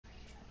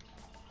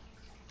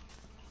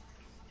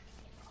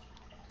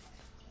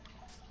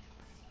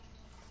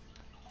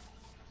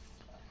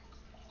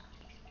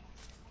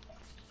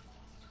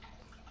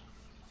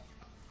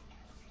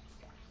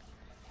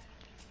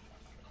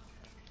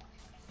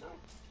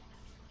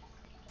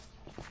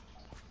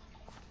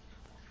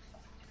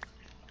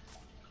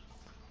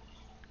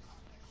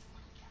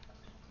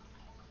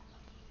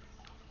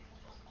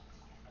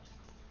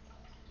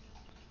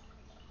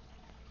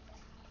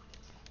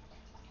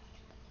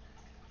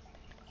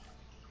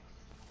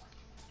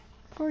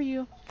for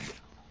you.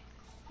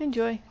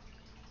 Enjoy.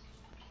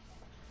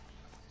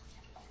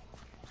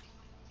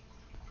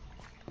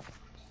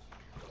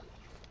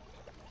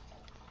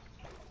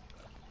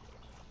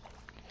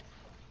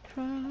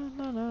 Tra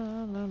la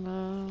la la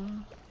la.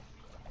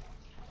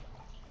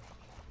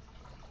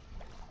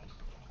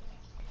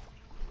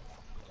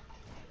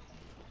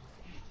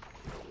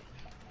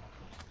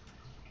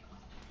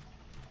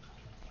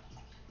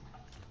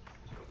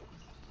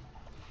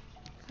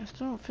 I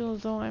still don't feel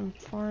as though I'm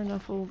far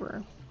enough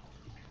over.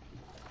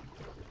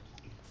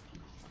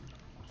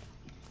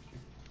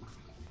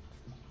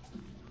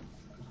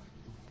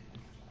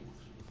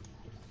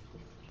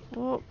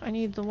 Oh, I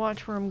need to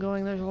watch where I'm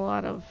going. There's a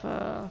lot of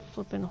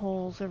flipping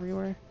holes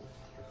everywhere.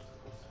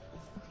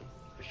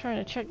 I was trying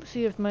to check to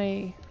see if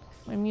my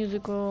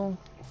musical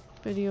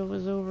video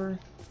was over.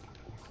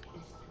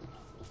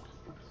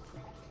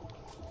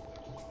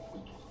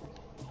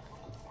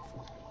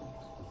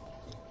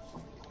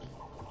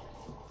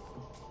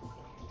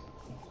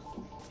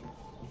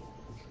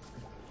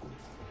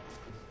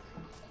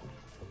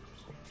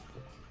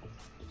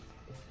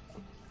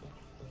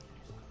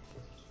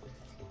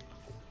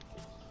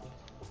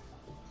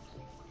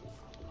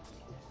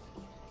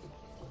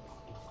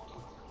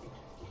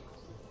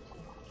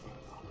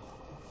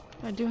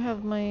 I do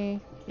have my...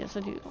 Yes,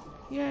 I do.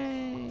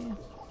 Yay!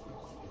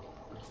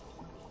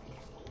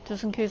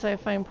 Just in case I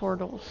find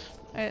portals.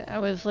 I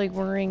was like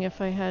worrying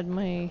if I had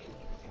my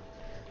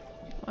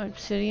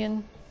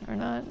obsidian or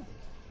not.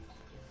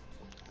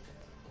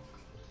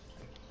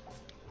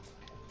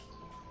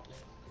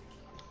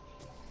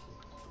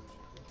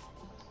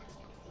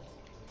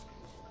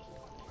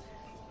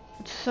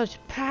 It's such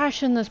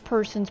passion this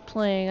person's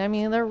playing. I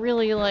mean, they're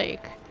really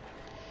like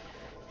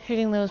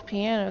hitting those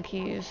piano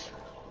keys.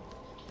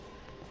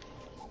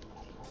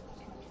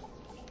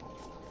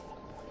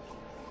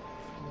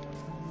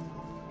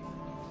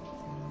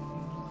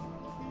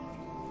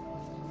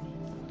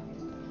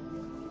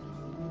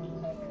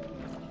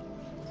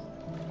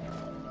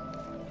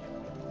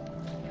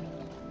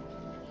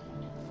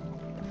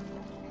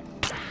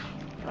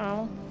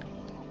 Oh.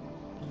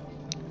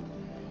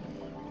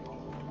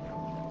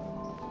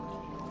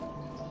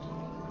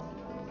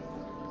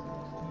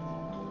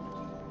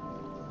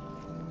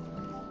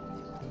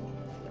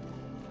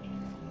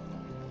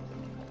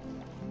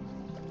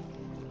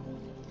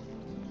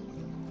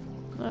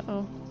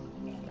 Uh-oh.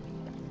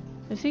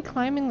 Is he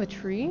climbing the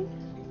tree?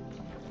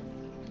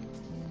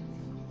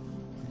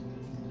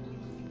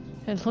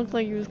 It looked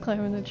like he was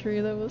climbing the tree.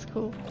 That was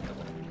cool.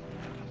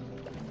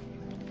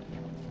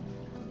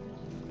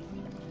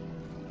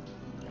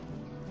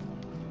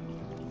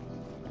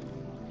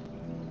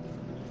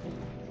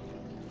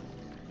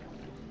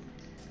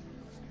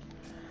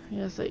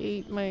 Yes, I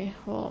ate my,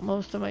 well,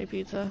 most of my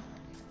pizza.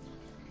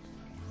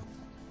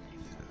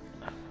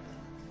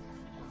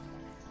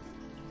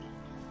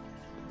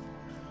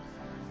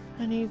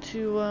 I need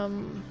to,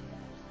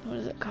 what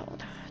is it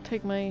called?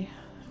 Take my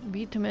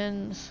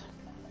vitamins.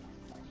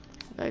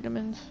 I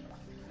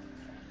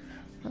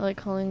like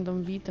calling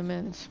them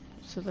vitamins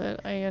so that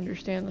I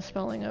understand the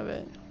spelling of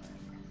it.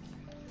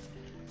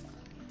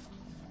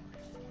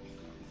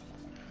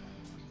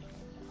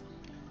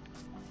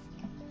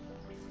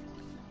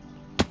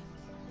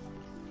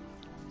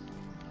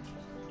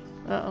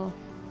 Uh-oh.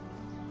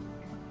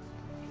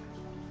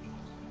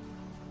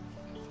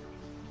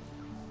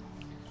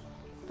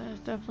 That's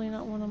definitely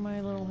not one of my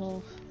little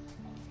holes.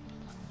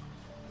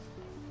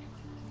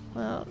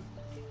 Well,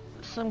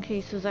 in some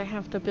cases I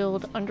have to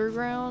build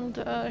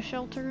underground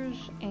shelters,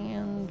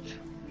 and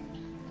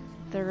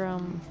they're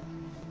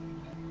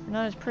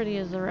not as pretty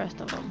as the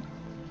rest of them.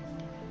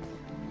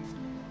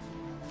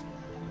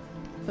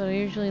 But I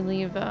usually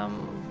leave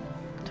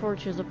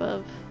torches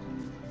above,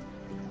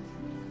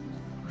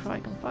 so I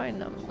can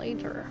find them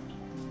later.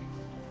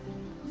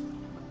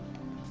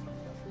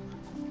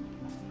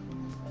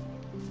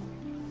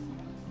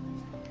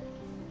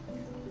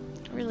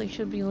 Really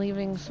should be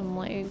leaving some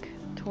like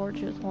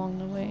torches along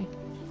the way.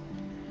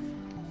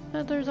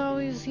 But there's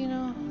always, you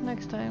know,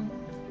 next time.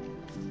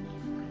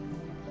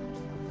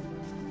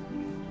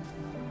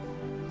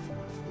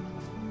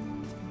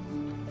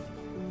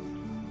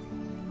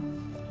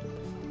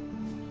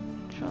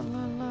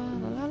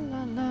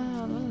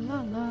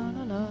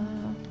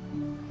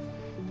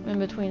 In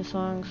between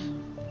songs.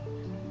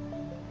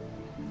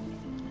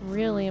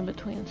 Really in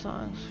between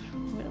songs.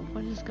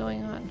 What is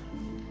going on?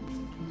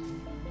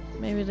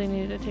 Maybe they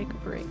need to take a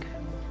break.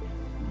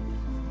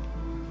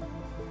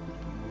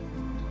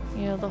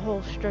 You know, the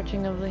whole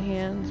stretching of the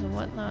hands and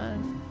whatnot.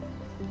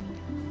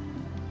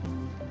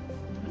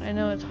 I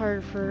know it's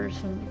hard for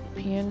some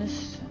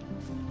pianists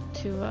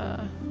to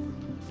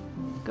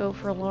go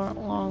for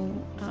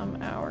long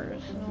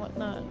hours and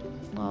whatnot.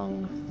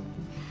 Long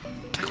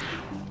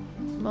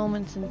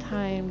moments in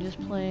time just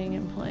playing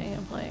and playing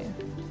and playing.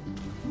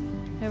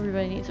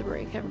 Everybody needs a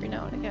break every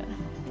now and again.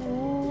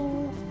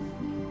 Oh,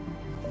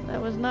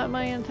 that was not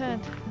my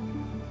intent.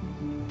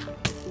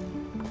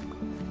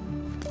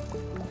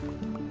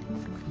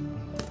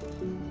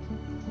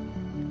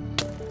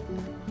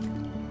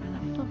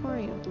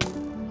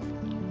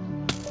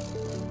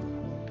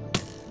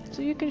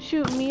 you can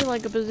shoot me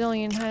like a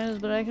bazillion times,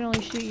 but I can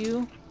only shoot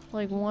you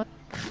like one.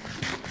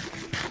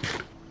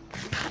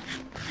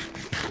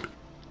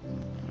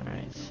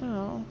 Alright,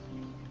 so...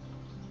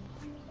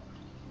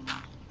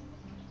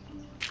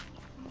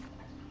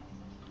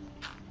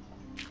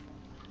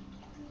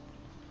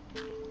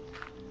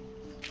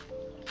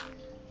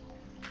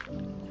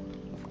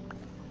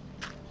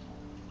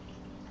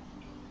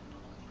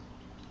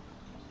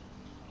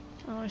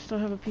 Oh, I still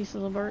have a piece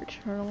of the birch.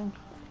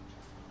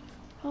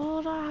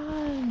 Hold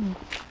on!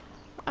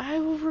 I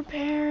will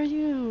repair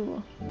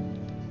you!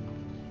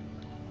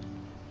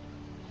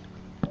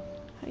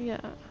 Yeah.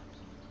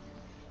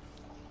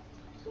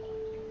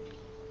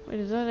 Wait,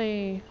 is that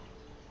a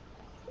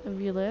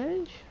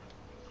village?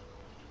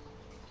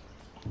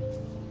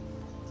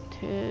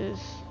 Tis.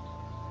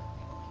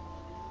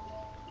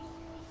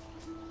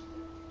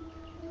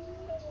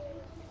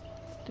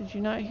 Did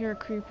you not hear a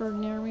creeper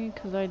near me?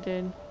 'Cause I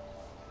did.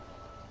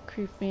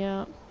 Creeped me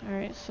out.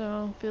 Alright,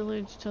 so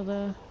village to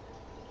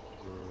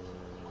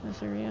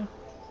this area.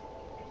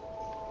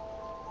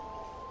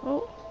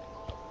 Oh.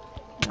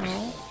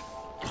 No.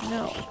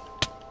 No.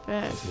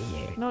 Bad.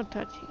 No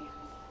touchy.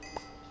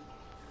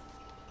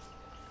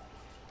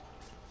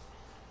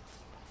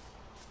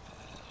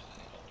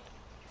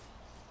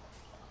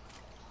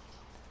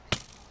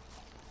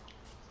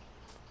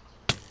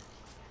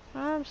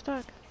 I'm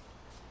stuck.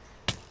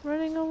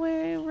 Running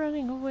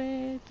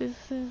away,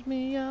 this is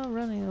me, I'm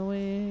running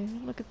away.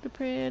 Look at the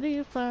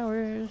pretty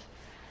flowers.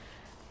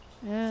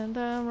 And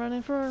I'm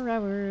running for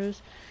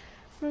hours.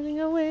 Running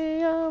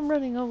away, I'm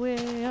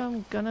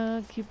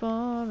gonna keep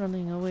on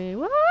running away.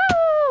 Whoa!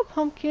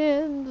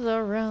 Pumpkins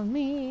around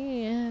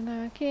me, and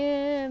I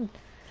can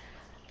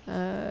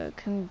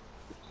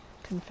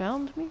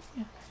confound me?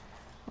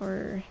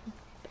 Or,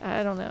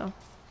 I don't know.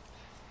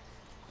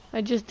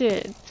 I just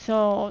did,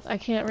 so I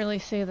can't really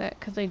say that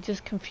because I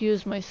just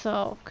confused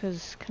myself,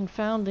 because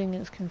confounding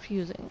is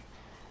confusing.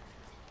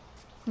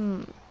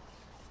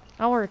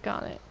 I'll work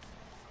on it.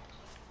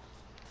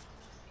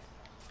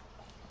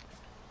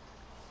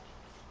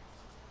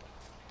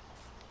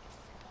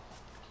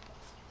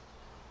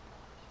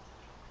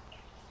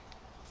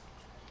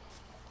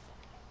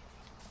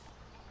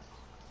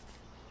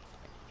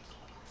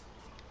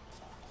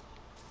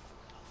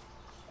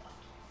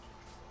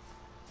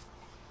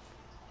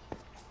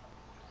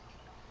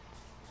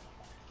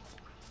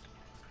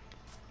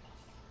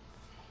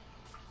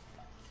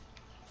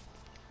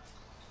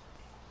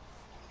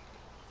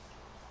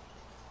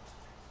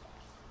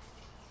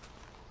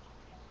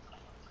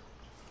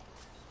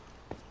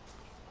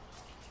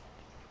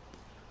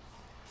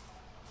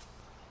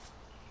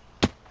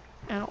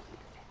 Ow.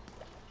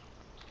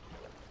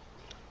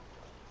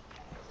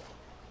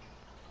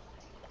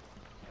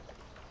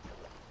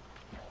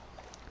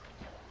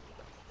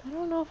 I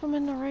don't know if I'm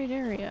in the right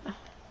area.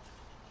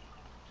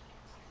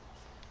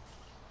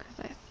 Because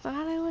I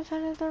thought I was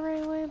headed the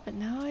right way, but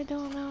now I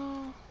don't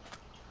know.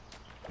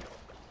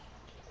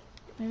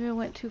 Maybe I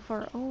went too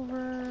far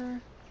over.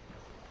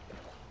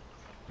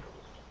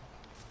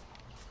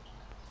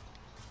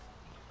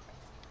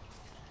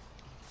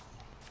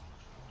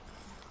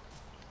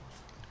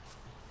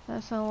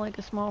 That sounded like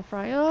a small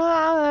fry.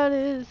 Oh, that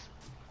is.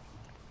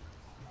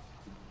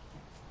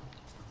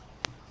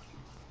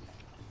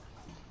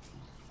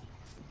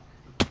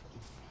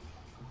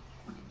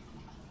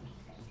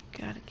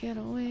 Gotta get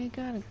away, hey,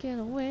 gotta get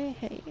away,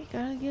 hey,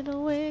 gotta get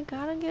away.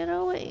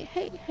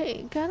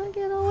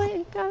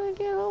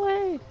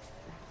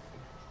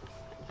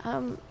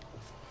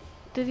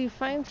 Did he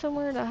find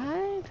somewhere to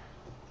hide?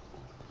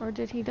 Or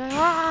did he die?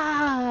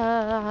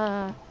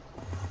 Ah!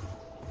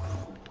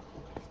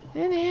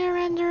 In here,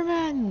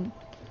 Enderman!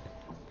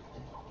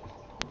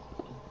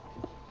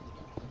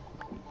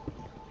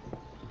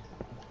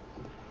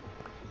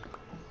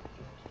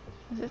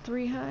 Is it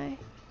 3 high?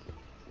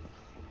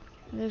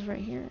 It is right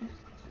here.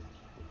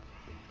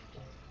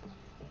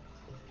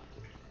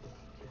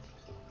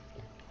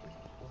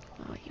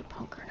 Oh, you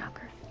punker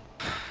knocker.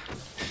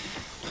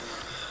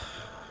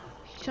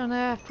 Shouldn't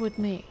have effed with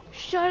me.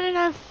 Shouldn't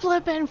have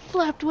flippin'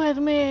 flipped with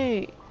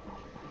me!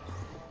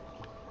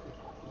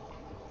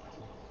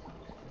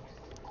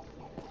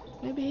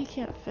 Maybe he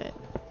can't fit.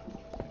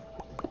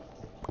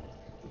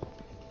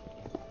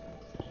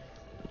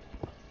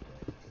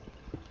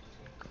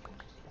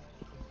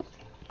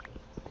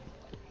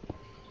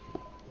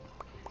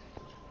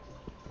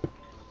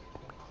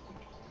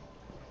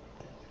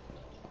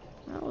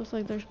 That looks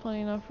like there's plenty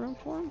enough room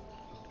for him.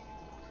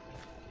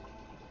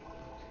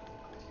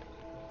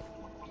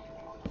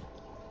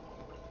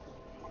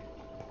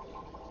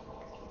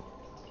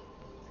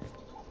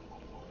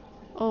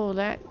 Oh,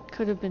 that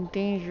could have been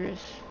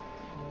dangerous.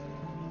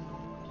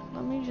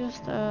 Let me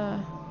just,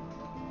 kind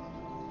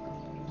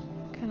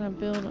of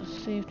build a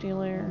safety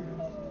layer.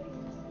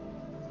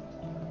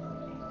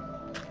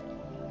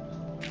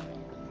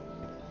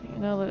 You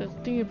know that it's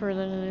deeper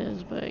than it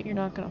is, but you're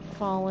not gonna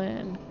fall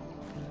in.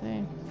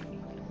 Okay.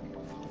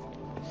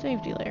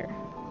 Safety layer.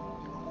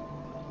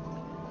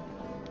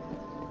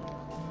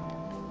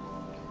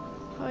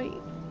 Hi.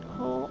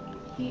 Ho.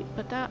 Heat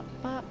ba da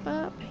ba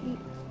ba. Heat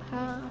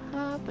ha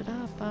ha ba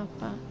da ba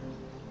ba.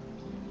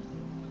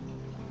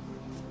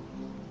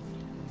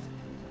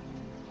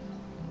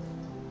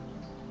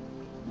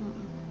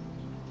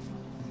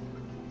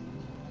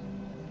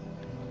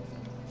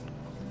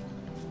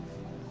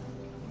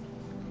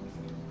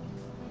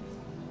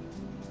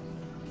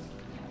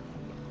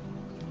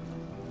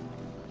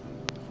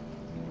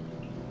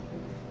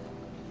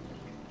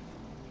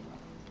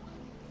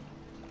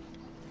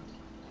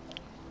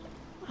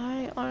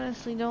 I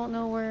honestly don't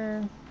know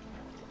where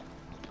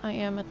I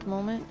am at the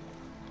moment.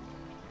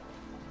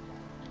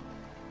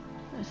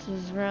 This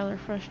is rather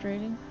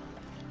frustrating.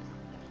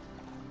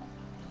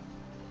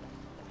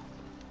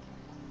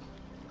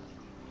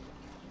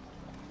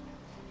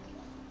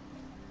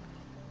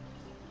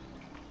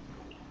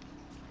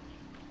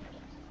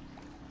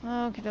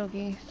 Okie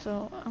dokie,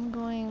 so I'm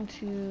going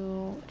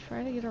to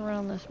try to get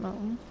around this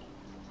mountain.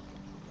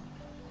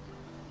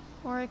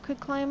 Or I could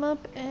climb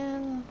up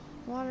and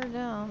water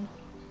down.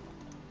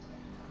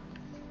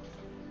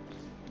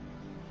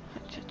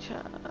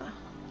 Cha-cha.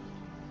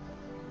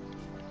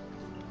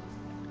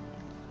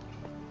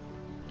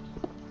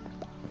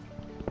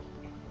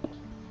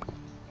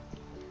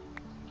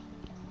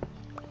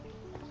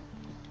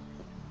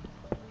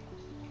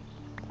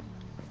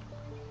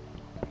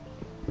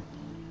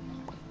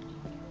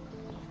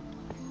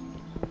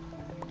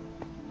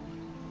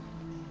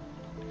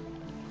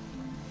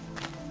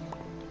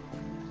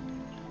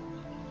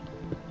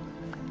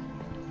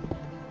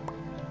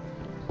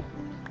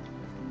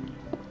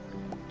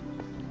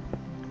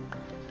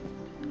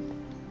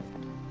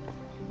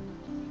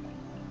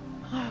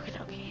 Okie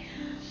dokie,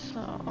 so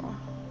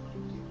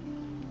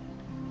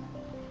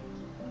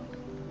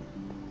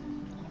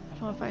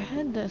if I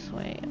head this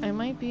way, I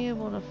might be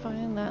able to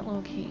find that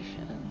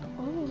location.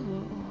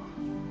 Ooh.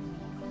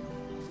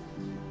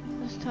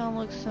 This town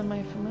looks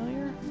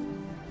semi-familiar.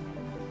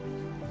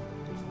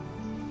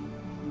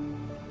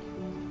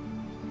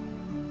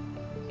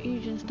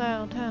 Asian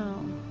style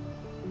town.